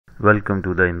Welcome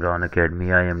to the IMRAN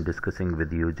Academy. I am discussing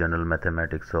with you General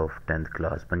Mathematics of 10th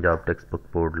class, Punjab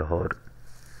Textbook Board Lahore,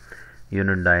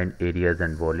 Unit 9, Areas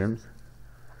and Volumes,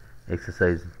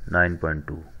 Exercise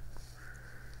 9.2.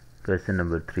 Question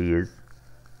number 3 is,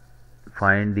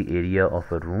 find the area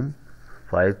of a room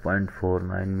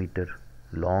 5.49 meter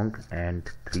long and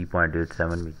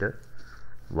 3.87 meter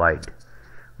wide.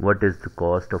 What is the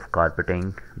cost of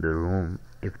carpeting the room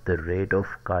if the rate of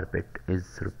carpet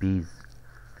is rupees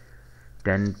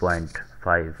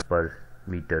 10.5 per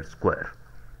meter square?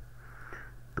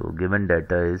 So given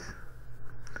data is,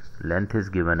 length is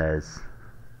given as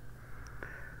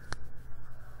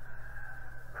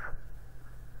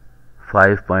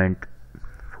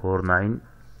 5.49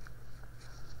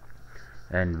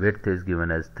 and width is given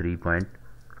as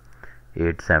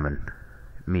 3.87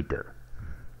 meter.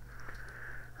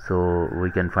 So we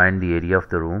can find the area of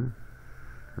the room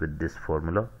with this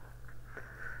formula,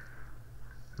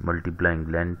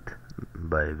 multiplying length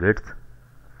by width.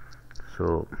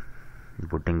 So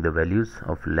putting the values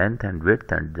of length and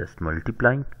width and just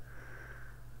multiplying,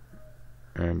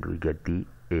 and we get the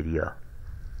area.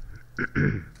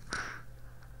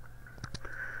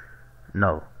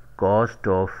 Now cost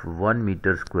of 1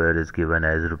 meter square is given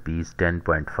as rupees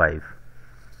 10.5.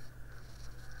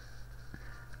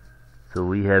 so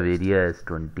we have area as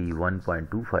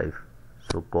 21.25.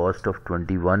 so cost of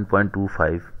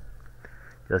 21.25,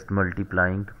 just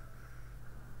multiplying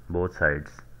both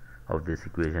sides of this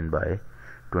equation by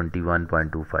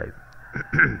 21.25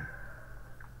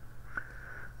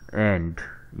 and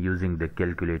using the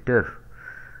calculator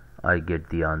I get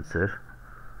the answer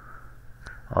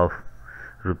of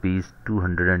rupees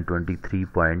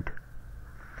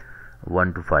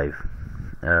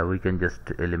 223.125. We can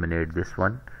just eliminate this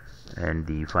one and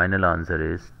the final answer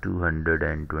is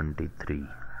 223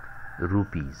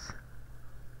 rupees.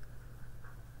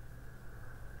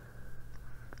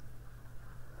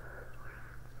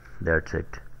 That's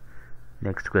it.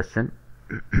 Next question.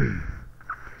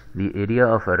 The area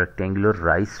of a rectangular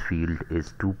rice field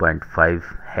is 2.5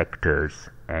 hectares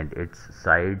and its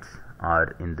sides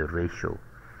are in the ratio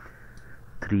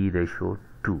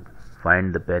 3:2.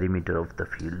 Find the perimeter of the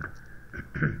field.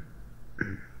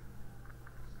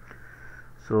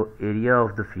 So area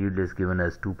of the field is given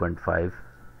as 2.5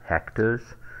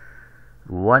 hectares.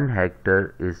 1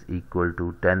 hectare is equal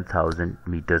to 10,000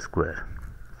 meter square.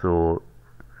 So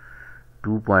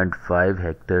 2.5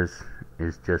 hectares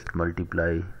is just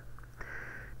multiply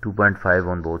 2.5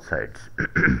 on both sides.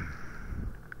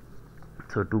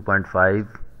 So 2.5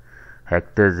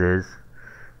 hectares is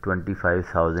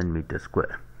 25,000 meter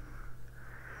square.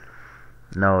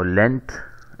 Now length,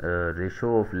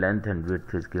 ratio of length and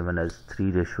width is given as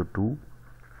 3:2.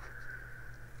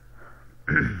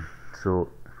 So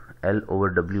L over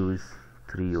W is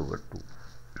 3/2.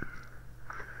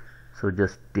 So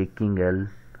just taking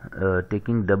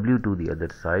W to the other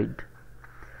side,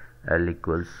 L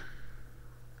equals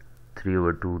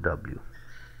 3/2 W.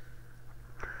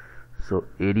 So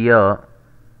area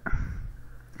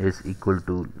is equal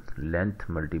to length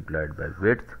multiplied by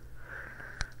width.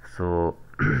 So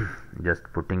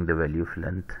just putting the value of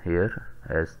length here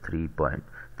as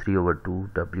 3/2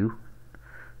 W,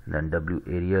 then W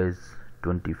area is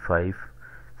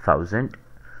 25,000.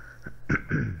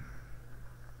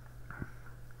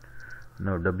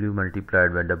 Now W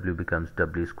multiplied by W becomes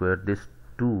W square. This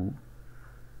 2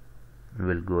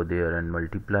 will go there and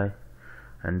multiply,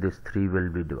 and this 3 will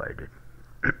be divided.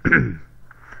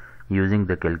 Using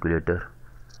the calculator,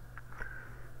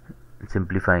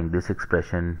 simplifying this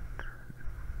expression,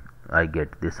 I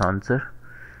get this answer.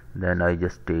 Then I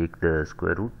just take the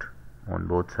square root on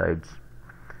both sides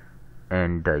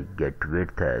and I get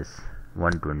width as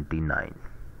 129.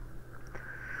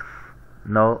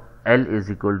 Now L is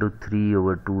equal to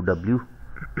 3/2 W.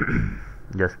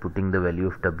 Just putting the value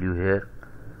of W here,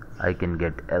 I can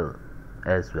get L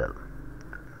as well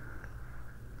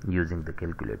using the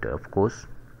calculator, of course.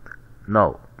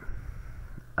 Now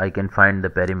I can find the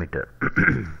perimeter.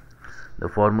 The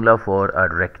formula for a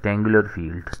rectangular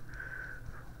field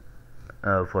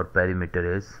for perimeter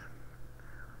is,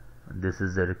 this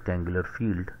is a rectangular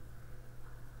field,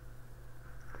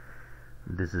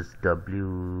 this is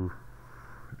W,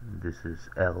 this is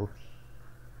L.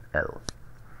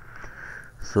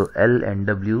 So L and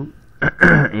W,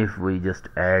 if we just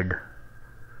add,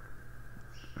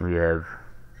 we have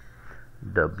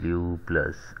W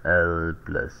plus L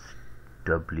plus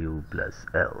W plus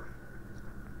L.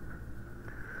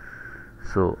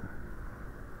 So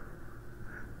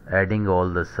adding all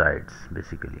the sides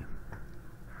basically,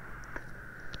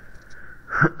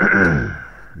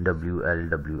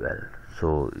 WL.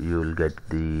 so you will get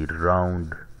the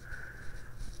round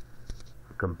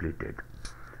completed.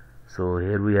 So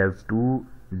here we have two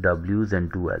W's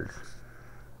and two L's,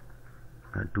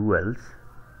 two L's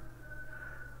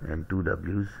and two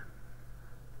W's,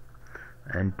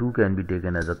 and 2 can be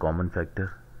taken as a common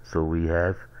factor, so we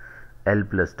have L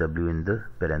plus W in the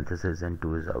parenthesis and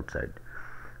 2 is outside.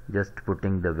 Just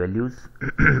putting the values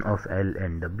of L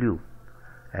and W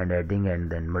and adding and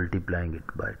then multiplying it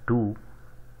by 2,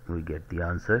 we get the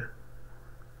answer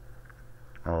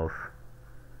of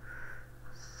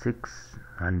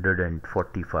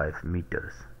 645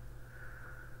 meters.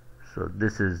 So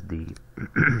this is the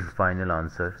final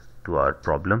answer to our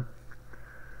problem.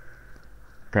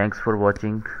 Thanks for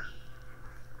watching.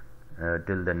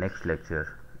 Till the next lecture,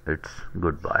 it's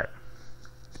goodbye.